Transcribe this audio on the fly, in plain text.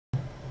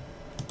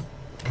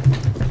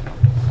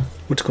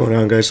What's going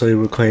on, guys? Lady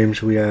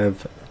Reclaims. We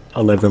have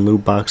 11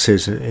 loot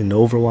boxes in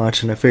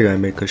Overwatch, and I figured I'd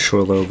make a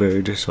short little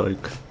video just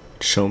like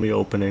show me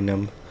opening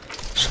them.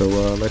 So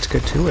let's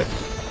get to it.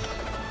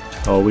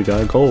 Oh, we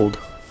got gold.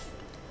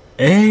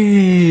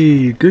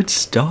 Hey, good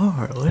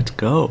start. Let's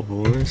go,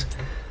 boys.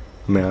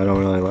 I mean, I don't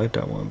really like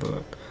that one,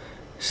 but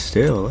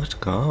still, let's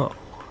go.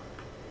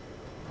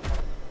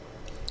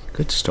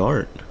 Good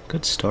start.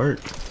 Good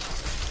start.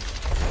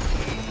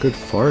 Good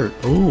fart.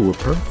 Ooh, a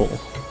purple.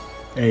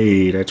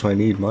 Hey, that's why I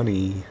need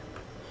money.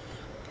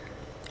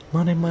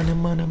 Money, money,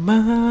 money,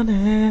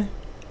 money.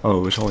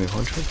 Oh, it's only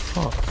 100?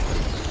 Fuck.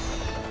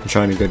 I'm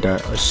trying to get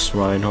that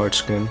Reinhardt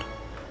skin.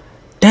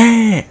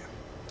 Damn!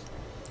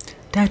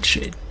 That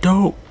shit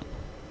dope.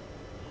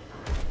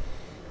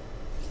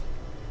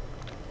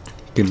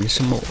 Give me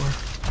some more.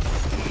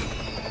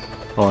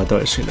 Oh, I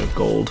thought I seen a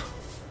gold.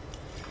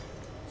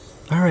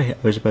 Alright, I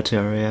was about to say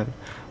I already have it.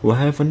 Well,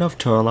 I have enough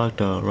to unlock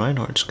the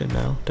Reinhardt skin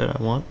now that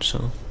I want,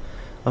 so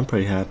I'm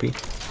pretty happy.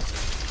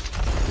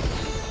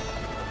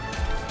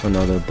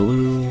 Another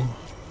blue.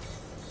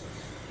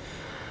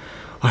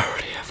 I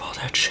already have all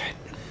that shit.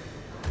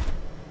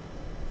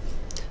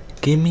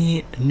 Give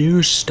me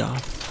new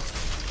stuff.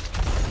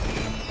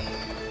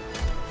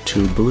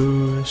 2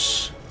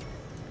 blues.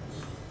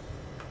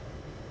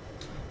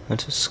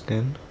 That's a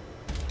skin.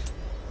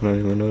 I don't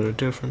even know the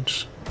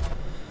difference.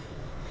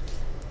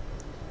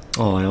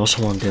 Oh, I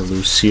also want to get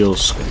Lucille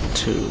skin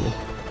too.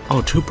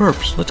 Oh, 2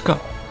 perps. Let's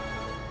go.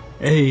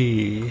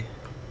 Hey.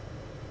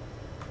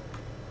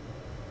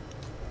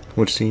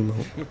 What's the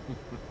emote?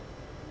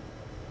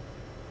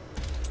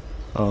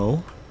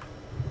 Oh.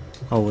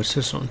 Oh, what's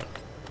this one?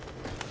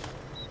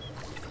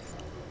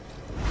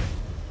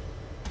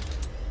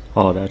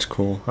 Oh, that's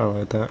cool. I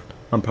like that.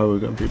 I'm probably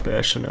gonna be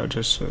bashing now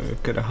just to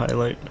get a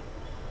highlight.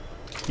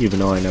 Even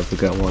though I never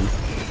get one.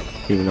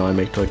 Even though I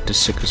make like the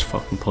sickest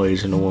fucking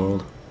plays in the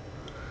world.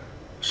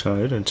 Sorry,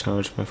 I didn't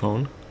charge my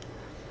phone.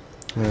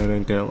 I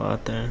didn't get a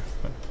lot there.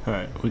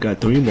 Alright, we got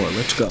 3 more.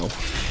 Let's go.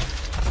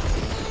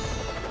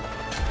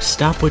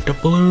 Stop with the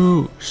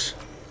blues.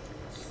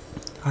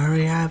 I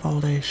already have all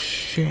this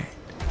shit.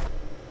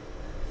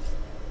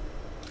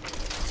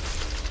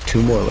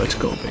 2 more. Let's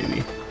go,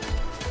 baby.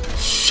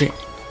 Shit.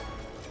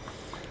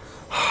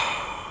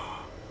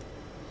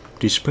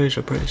 These sprays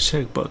are pretty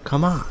sick, but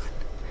come on.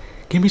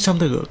 Give me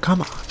something good.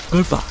 Come on.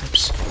 Good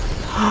vibes.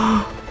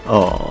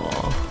 Oh.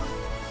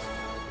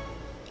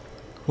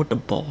 What the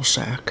ball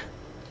sack.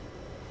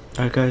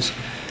 Alright, guys.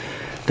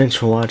 Thanks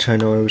for watching. I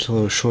know it was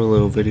a short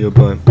little video,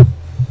 but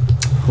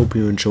hope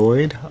you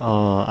enjoyed.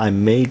 I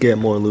may get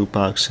more loot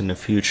box in the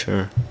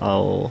future.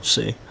 I'll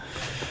see.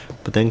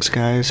 But thanks,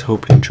 guys.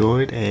 Hope you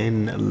enjoyed.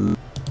 And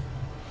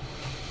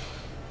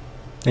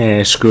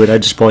screw it. I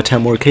just bought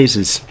 10 more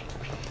cases.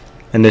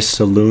 And this is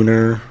the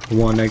Lunar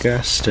one, I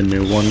guess, the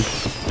new one.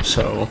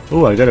 So,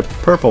 ooh, I got a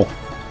purple.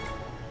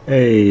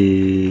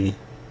 Hey,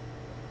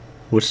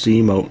 what's the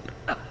emote?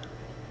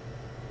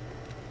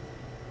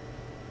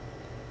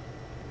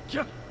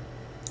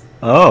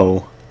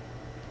 Oh,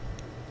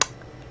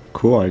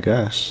 cool, I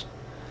guess.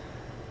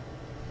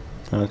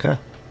 Okay,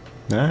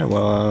 alright,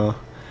 well,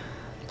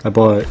 I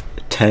bought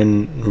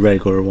 10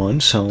 regular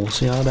ones, so we'll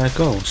see how that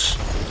goes.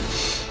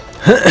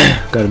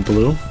 Got a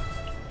blue,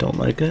 don't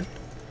like it.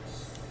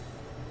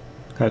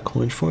 Got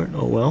coins for it,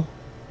 oh well.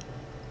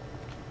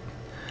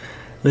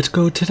 Let's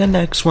go to the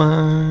next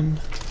one.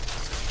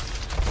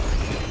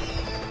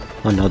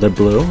 Another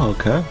blue,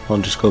 okay. I'll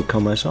just go kill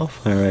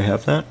myself. I already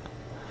have that.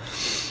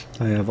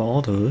 I have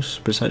all those,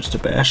 besides the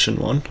Bastion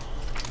one.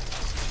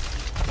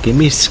 Give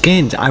me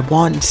skins, I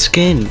want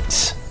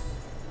skins.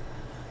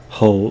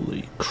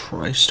 Holy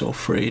Christ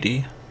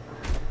alfready.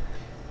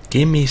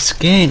 Give me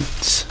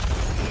skins.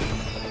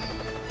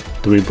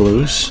 3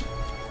 blues.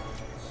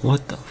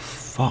 What the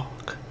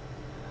fuck?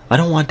 I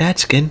don't want that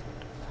skin.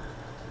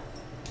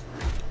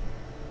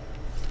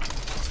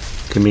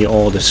 Give me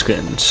all the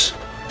skins.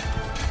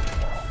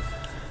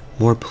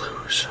 More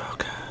blues,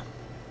 okay.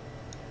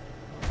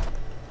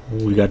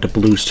 We got the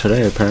blues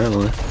today,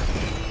 apparently.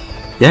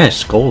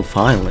 Yes, gold,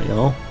 finally,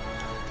 yo.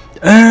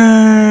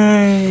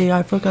 Hey,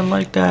 I fucking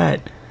like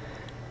that.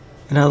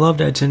 And I love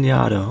that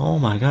Zenyatta. Oh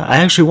my god, I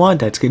actually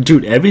want that skin.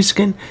 Dude, every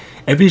skin,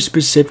 every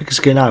specific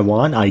skin I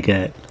want, I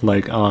get.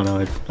 Like, oh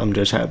no, I'm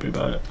just happy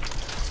about it.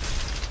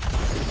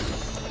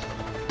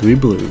 3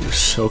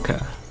 blues, okay.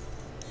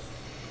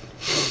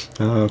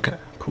 Okay,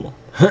 cool.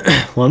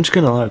 Well, I'm just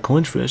getting a lot of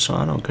coins for this, so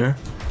I don't care.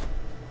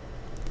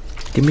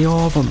 Give me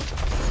all of them.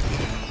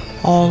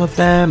 All of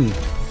them.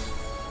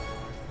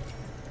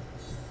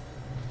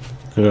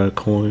 I got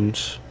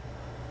coins.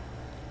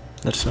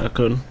 That's not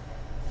good.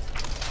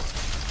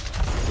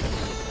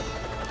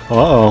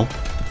 Uh-oh.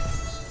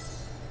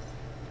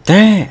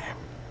 Damn.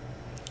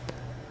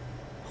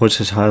 What's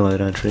his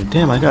highlight entry?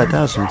 Damn, I got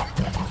 1,000.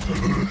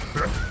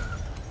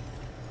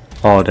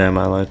 Oh, damn,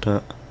 I like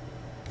that.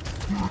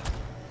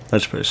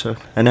 That's pretty sick.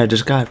 And I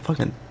just got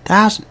fucking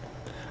 1,000.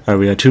 Alright,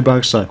 we got 2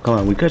 boxes left. Come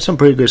on, we got some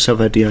pretty good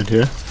stuff at the end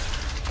here.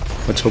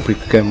 Let's hope we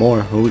can get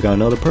more. Oh, we got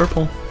another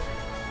purple.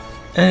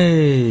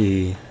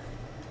 Hey.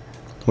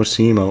 What's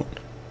the emote?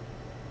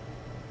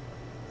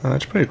 Oh,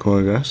 that's pretty cool,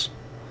 I guess.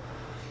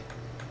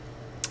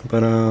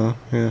 But,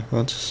 yeah,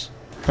 I'll just...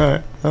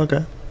 Alright,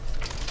 okay.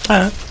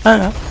 Alright,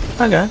 okay,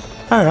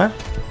 alright,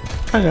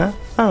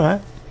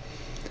 alright.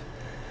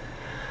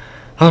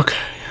 Okay,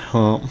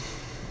 well,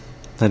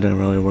 that didn't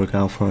really work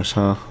out for us,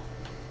 huh?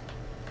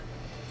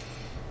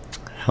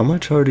 How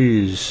much are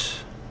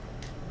these?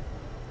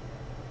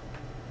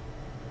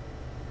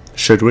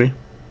 Should we?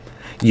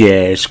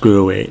 Yeah,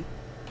 screw it.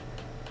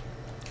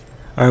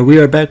 Alright, we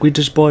are back. We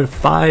just bought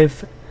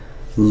 5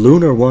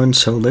 lunar ones,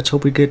 so let's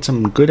hope we get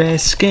some good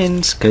ass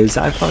skins, cause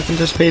I fucking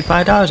just paid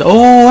 $5.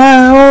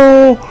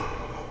 Oh,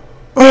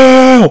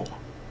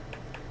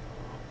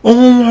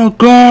 oh my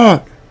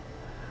god,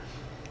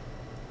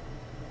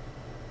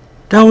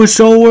 that was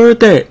so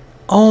worth it.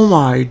 Oh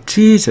my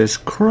Jesus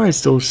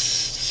Christ,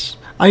 those.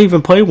 I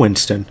even play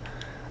Winston.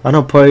 I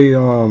don't play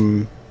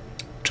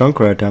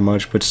Junkrat that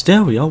much, but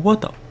still, yo,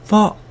 what the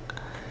fuck?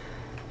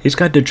 He's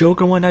got the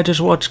Joker one I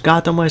just watched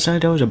Gotham last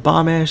night. That was a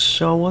bomb ass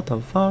show. What the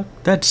fuck?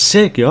 That's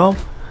sick, yo.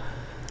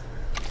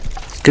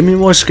 Give me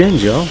more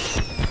skins, yo.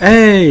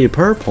 Hey,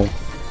 purple.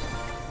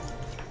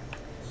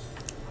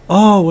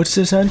 Oh, what's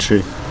this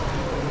entry?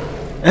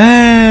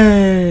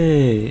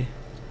 Hey,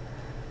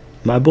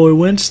 my boy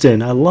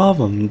Winston. I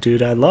love him,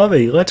 dude. I love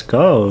it. Let's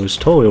go. It's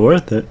totally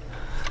worth it.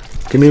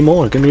 Give me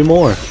more. Give me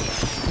more.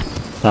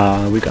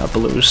 Ah, we got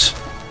blues.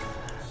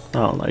 I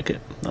don't like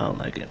it. I don't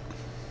like it.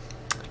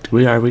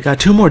 We got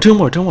two more.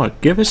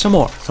 Give us some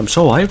more. I'm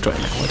so hyped right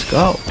now. Let's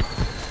go.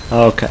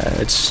 Okay,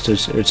 it's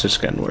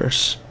just getting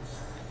worse.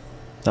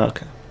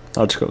 Okay,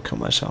 I'll just go kill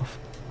myself.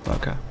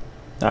 Okay.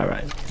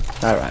 Alright.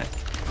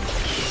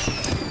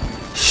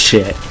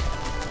 Shit.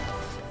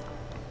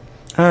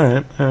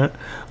 Alright.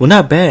 Well,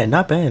 not bad.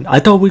 I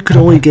thought we could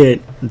only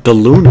get the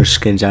lunar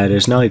skins out of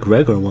this, not like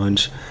regular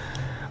ones.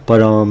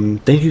 But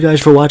thank you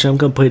guys for watching. I'm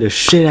gonna play the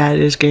shit out of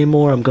this game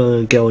more. I'm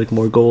gonna get like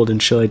more gold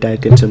and shit like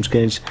that, get some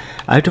skins.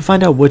 I have to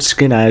find out what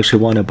skin I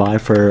actually want to buy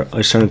for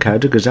a certain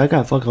character, because I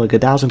got fucking like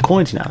 1,000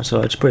 coins now,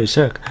 so it's pretty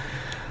sick.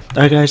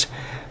 Alright guys,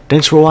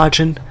 thanks for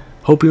watching.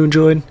 Hope you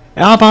enjoyed.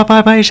 Bye.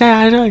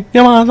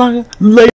 Later.